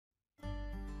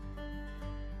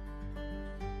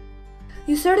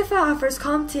uCertify offers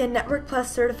CompTIA Netwrok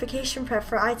Plus certification prep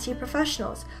for IT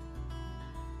professionals.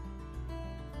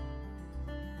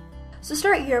 So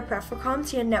start your prep for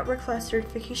CompTIA Netwrok Plus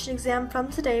certification exam from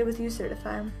today with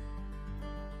uCertify.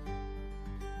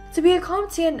 To be a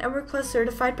CompTIA Netwrok Plus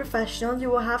certified professional, you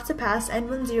will have to pass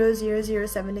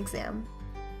N10-007 exam.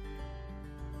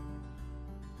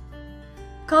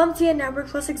 CompTIA Netwrok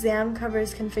Plus exam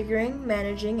covers configuring,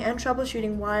 managing, and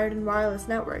troubleshooting wired and wireless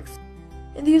networks.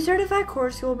 In the uCertify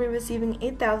course, you will be receiving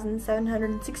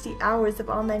 8,760 hours of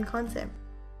online content.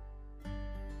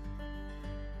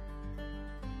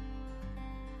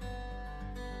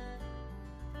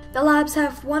 The labs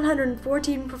have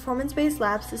 114 performance-based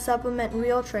labs to supplement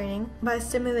real training by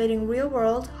simulating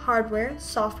real-world hardware,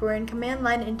 software, and command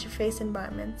line interface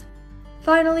environments.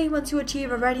 Finally, once you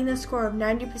achieve a readiness score of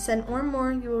 90% or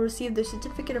more, you will receive the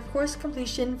certificate of course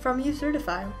completion from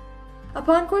uCertify.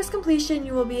 Upon course completion,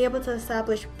 you will be able to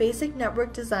establish basic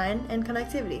network design and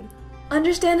connectivity.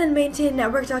 Understand and maintain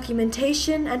network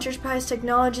documentation, enterprise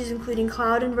technologies including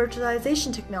cloud and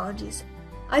virtualization technologies.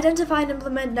 Identify and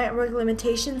implement network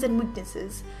limitations and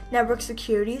weaknesses, network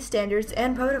security, standards,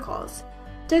 and protocols.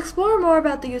 To explore more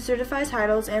about the uCertify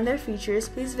titles and their features,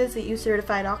 please visit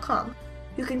uCertify.com.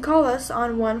 You can call us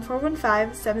on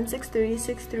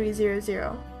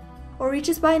 1-415-763-6300 or reach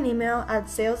us by an email at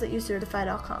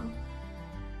sales@ucertify.com.